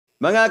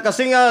Mga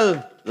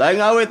kasingal,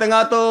 laing awit ang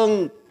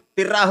atong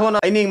tirahon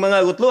na ining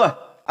mga gutlo.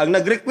 Ang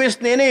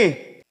nag-request ni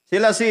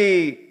sila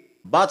si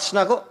batch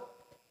nako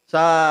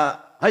sa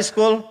high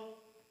school,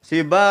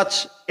 si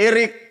batch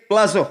Eric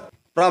Plazo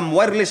from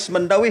Wireless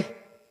Mandawi.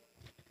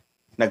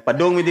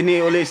 Nagpadong din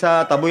uli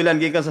sa Taboylan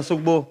gikan sa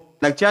Sugbo.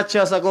 Nagchat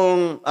siya sa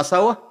akong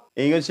asawa.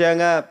 Ingon siya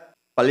nga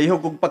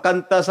palihog kog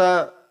pakanta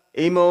sa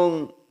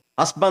imong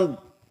husband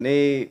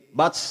ni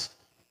batch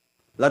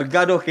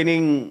Largado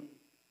kining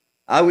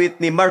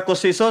awit ni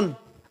Sison.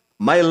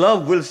 My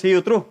love will see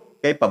you through.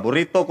 Kay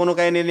paborito kuno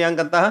kay niyang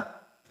kanta ha.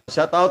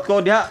 Shout out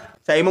ko diha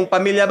sa imong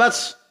pamilya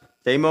batch,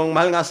 sa imong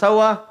mahal nga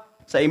asawa,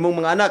 sa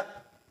imong mga anak,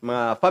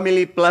 mga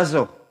family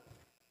Plazo.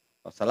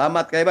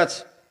 Salamat kay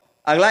batch.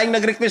 Ang laing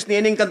nag-request ni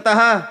ining kanta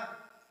ha,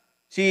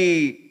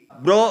 si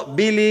Bro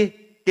Billy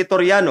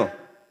Kitoriano.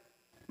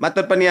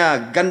 Matod pa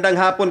niya, gandang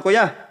hapon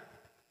kuya.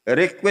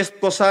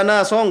 Request ko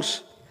sana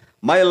songs,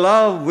 My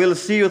Love Will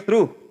See You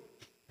Through.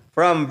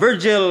 From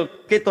Virgil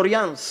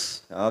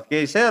Kitorians.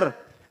 Okay, sir.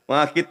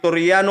 Mga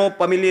Kitoriano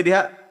pamilya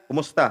diha.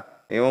 Kumusta?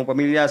 Yung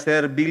pamilya,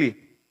 Sir Billy.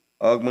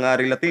 O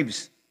mga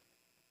relatives.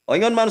 O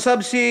ingon man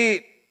sab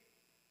si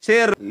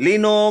Sir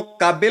Lino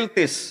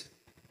Cabeltes.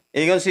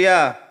 Ingon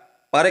siya,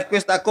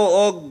 pa-request ako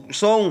og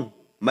song,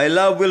 My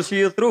Love Will See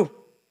You Through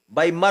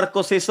by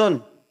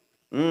Sison.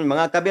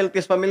 Mga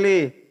Cabeltes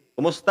family.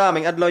 Kumusta?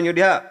 May adlaw nyo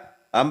diha.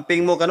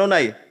 Amping mo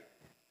kanunay.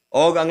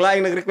 Og ang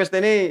laing nag-request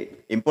ni,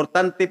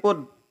 importante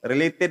pod.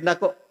 Related na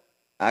ko.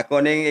 Ako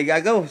ning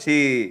igagaw,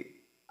 si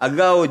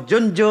Agaw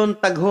John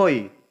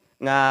Taghoy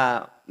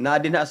nga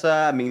naadin na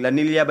sa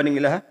Minglanilla ba ning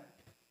ilaha?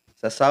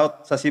 Sa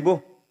South, sa Cebu.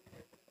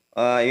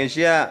 Yun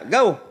siya,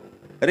 Gaw,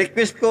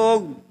 request ko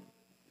og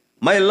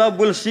My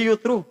Love Will See You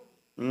Through.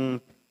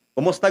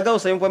 Kumusta Gaw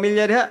sa iyong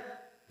pamilya diha?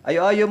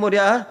 Ayo-ayo mo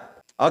diha ha?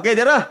 Okay,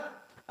 dira.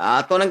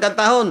 Ato nang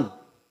kantahon.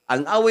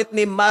 Ang awit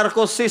ni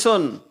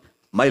Sison,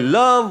 My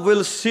Love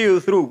Will See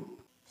You Through.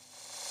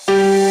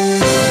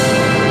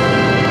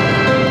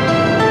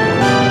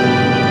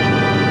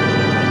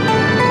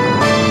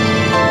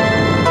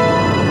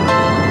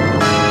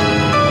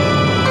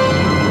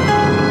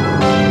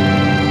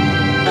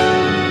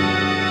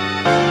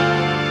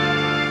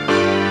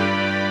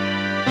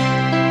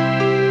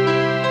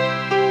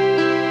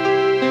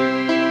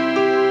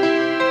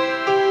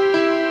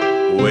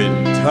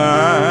 When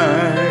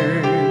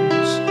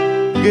times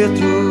get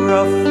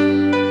rough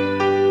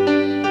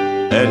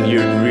and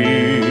your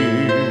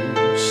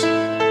dreams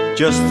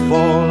just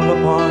fall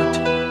apart,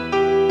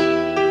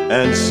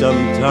 and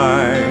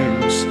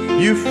sometimes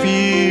you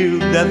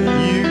feel that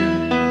you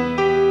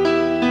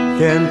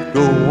can't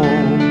go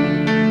on,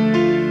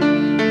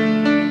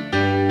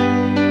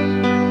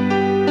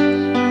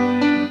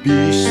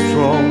 be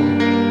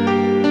strong,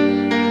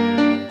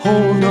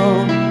 hold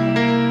on,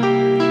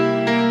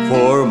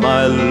 for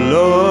my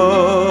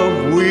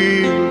love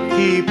will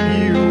keep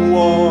you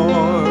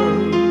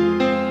warm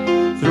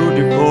through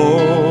the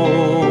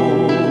coldest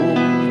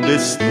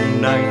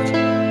night,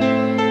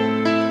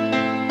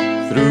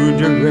 through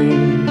the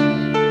rain,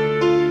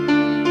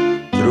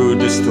 through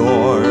the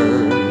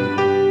storm.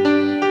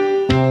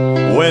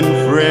 When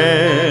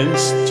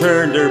friends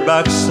turn their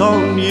backs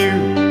on you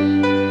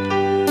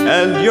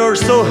and you're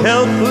so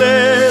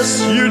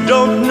helpless you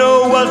don't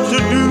know what to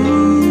do,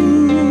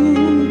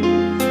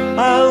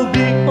 I'll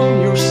be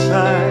on your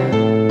side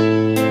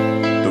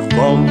to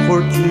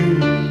comfort you.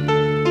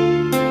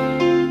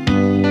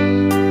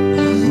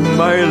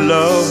 My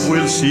love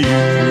will see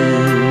you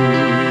through.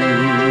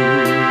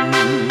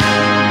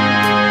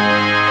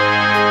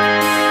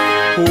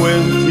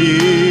 When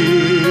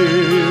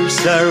tears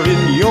are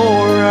in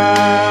your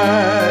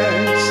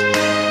eyes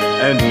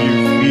and you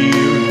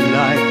feel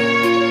like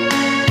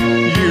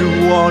you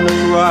wanna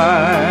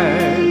cry,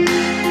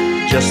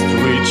 just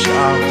reach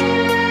out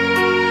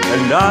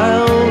and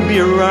I'll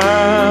be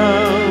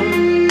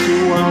around to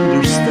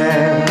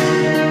understand.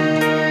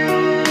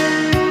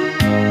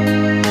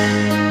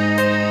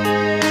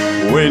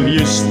 When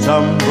you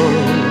stumble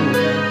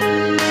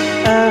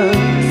and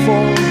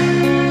fall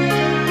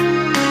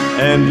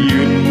and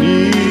you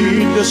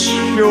need a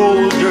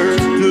shoulder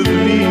to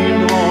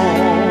lean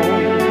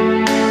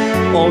on,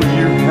 all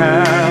you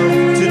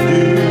have to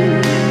do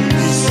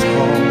is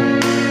call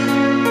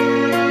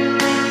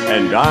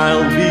and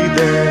I'll be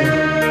there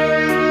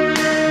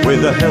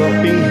with a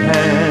helping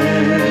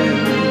hand.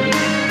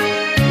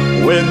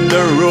 When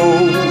the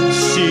road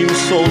seems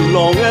so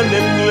long and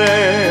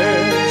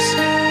endless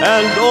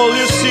and all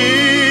you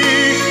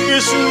see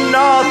is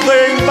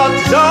nothing but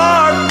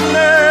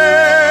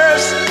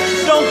darkness,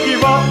 don't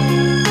give up,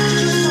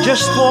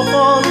 just walk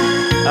on,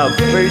 have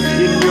faith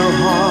in your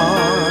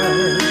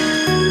heart,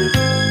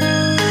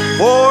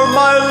 for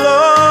my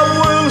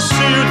love will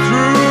see you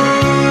through.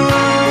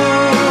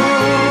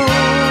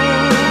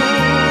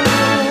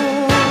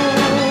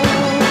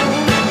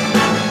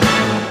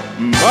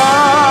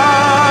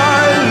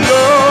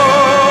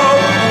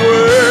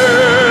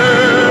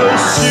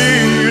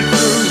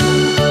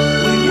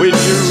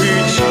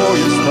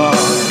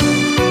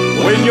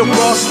 When you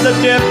cross the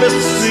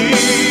deepest sea,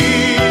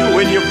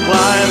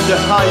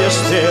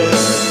 highest hill.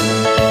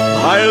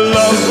 My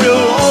love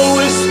will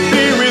always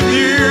be with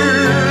you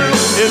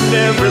in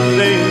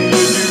everything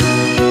you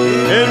do,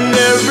 in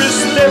every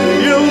step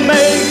you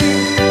make,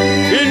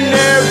 in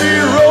every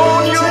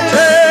road you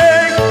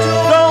take.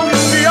 Don't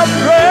be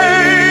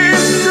afraid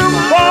to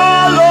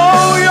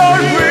follow your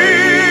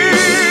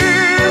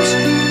dreams,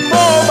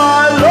 for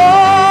my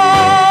love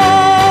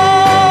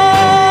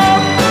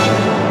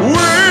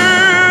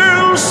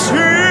will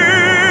see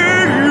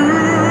you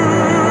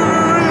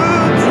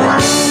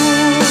through.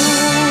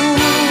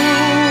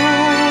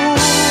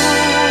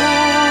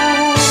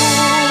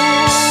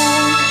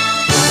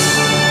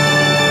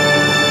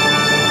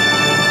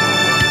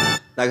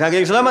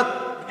 Daghang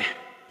salamat.